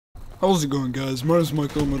How's it going, guys? MotoXMike,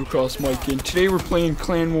 MotoXMike, and today we're playing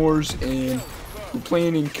Clan Wars, and we're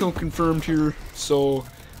playing in Kill Confirmed here. So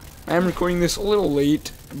I am recording this a little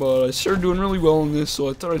late, but I started doing really well in this, so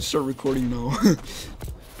I thought I'd start recording now.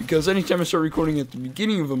 Because anytime I start recording at the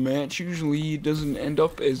beginning of a match, usually it doesn't end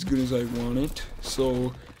up as good as I want it.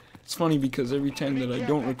 So it's funny because every time that I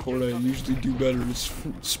don't record, I usually do better.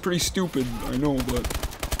 It's pretty stupid, I know, but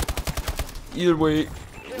either way,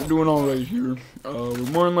 we're doing alright here. We're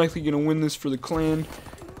more than likely going to win this for the clan.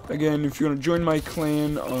 Again, if you want to join my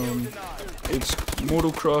clan, it's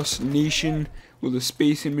Motocross Nation with a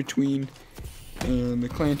space in between. And the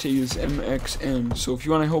clan tag is MXN. So if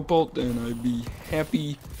you want to help out, then I'd be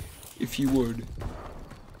happy if you would.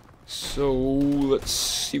 So let's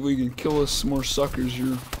see if we can kill us some more suckers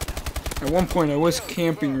here. At one point I was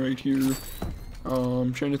camping right here.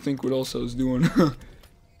 I'm trying to think what else I was doing.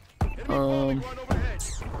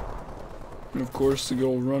 And of course the good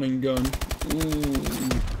old running gun.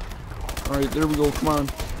 Alright, there we go, come on.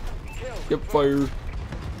 Get fire.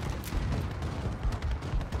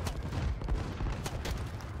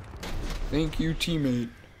 Thank you, teammate.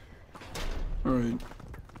 Alright,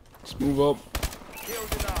 let's move up.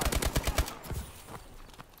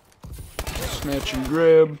 Snatch and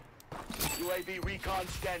grab. UAV recon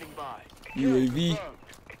standing by. UAV.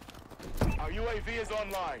 Our UAV is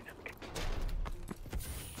online.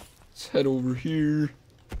 Let's head over here.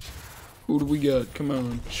 Who do we got? Come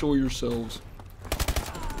on, show yourselves.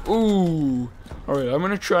 Ooh! Alright, I'm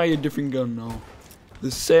gonna try a different gun now. The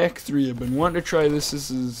SAC 3. I've been wanting to try this.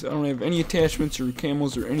 I don't have any attachments or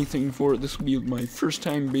camos or anything for it. This will be my first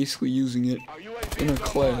time basically using it in a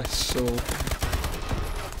class, so.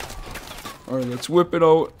 Alright, let's whip it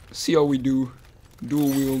out. See how we do. Dual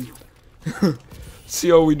wield. See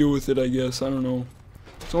how we do with it, I guess. I don't know.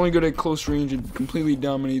 It's only good at close range. It completely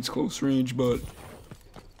dominates close range, but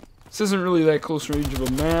this isn't really that close range of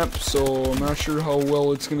a map, so I'm not sure how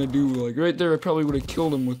well it's gonna do. Like right there, I probably would have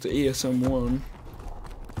killed him with the ASM-1.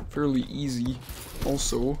 Fairly easy,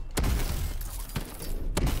 also.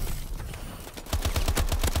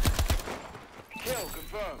 Kill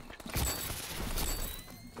confirmed.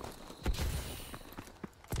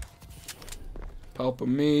 Pop a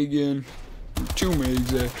Mag in. Two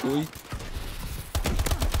Mags, actually.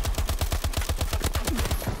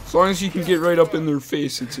 As long as you can get right up in their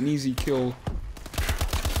face, it's an easy kill.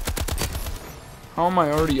 How am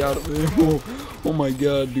I already out of ammo? Oh my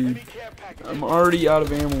god, dude. I'm already out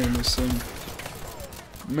of ammo in this thing.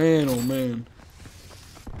 Man, oh man.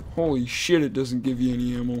 Holy shit, it doesn't give you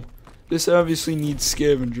any ammo. This obviously needs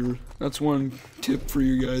scavenger. That's one tip for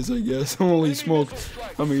you guys, I guess. Holy smoke.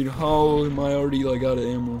 I mean, how am I already like out of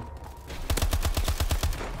ammo?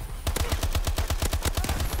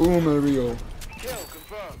 Boom, there we go.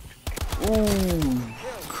 Ooh,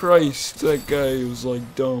 Christ, that guy was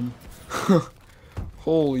like dumb.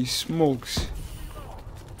 Holy smokes.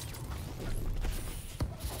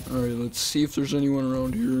 Alright, let's see if there's anyone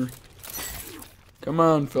around here. Come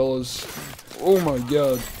on, fellas. Oh my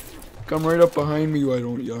god. Come right up behind me, why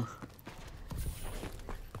don't ya?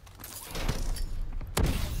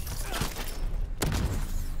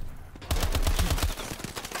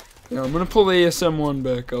 Yeah, I'm gonna pull the ASM-1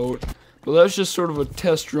 back out. But that's just sort of a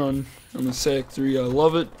test run on the SAC 3. I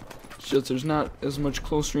love it. It's just there's not as much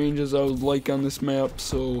close range as I would like on this map,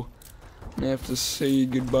 so I'm gonna have to say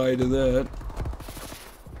goodbye to that.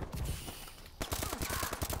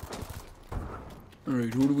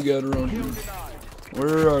 Alright, who do we got around here?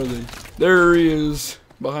 Where are they? There he is,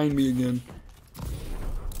 behind me again.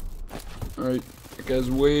 Alright, that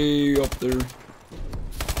guy's way up there.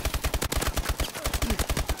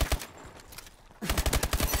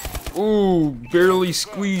 Ooh, barely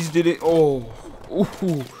squeezed it in. Oh,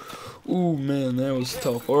 ooh, man, that was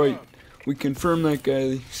tough. Alright, we confirmed that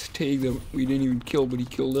guy's tag that we didn't even kill, but he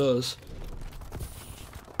killed us.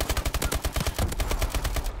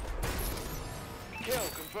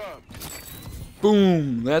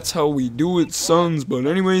 Boom, that's how we do it, sons. But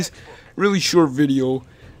anyways, really short video.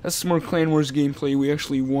 That's some more Clan Wars gameplay. We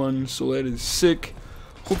actually won, so that is sick.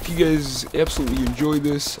 Hope you guys absolutely enjoyed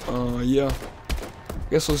this. Yeah.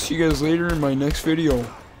 Guess I'll see you guys later in my next video.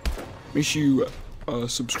 Make sure you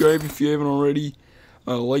subscribe if you haven't already.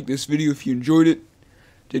 Like this video if you enjoyed it.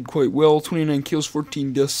 Did quite well. 29 kills,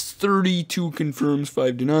 14 deaths, 32 confirms,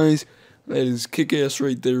 5 denies. That is kick-ass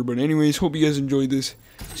right there. But anyways, hope you guys enjoyed this.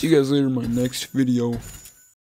 See you guys later in my next video.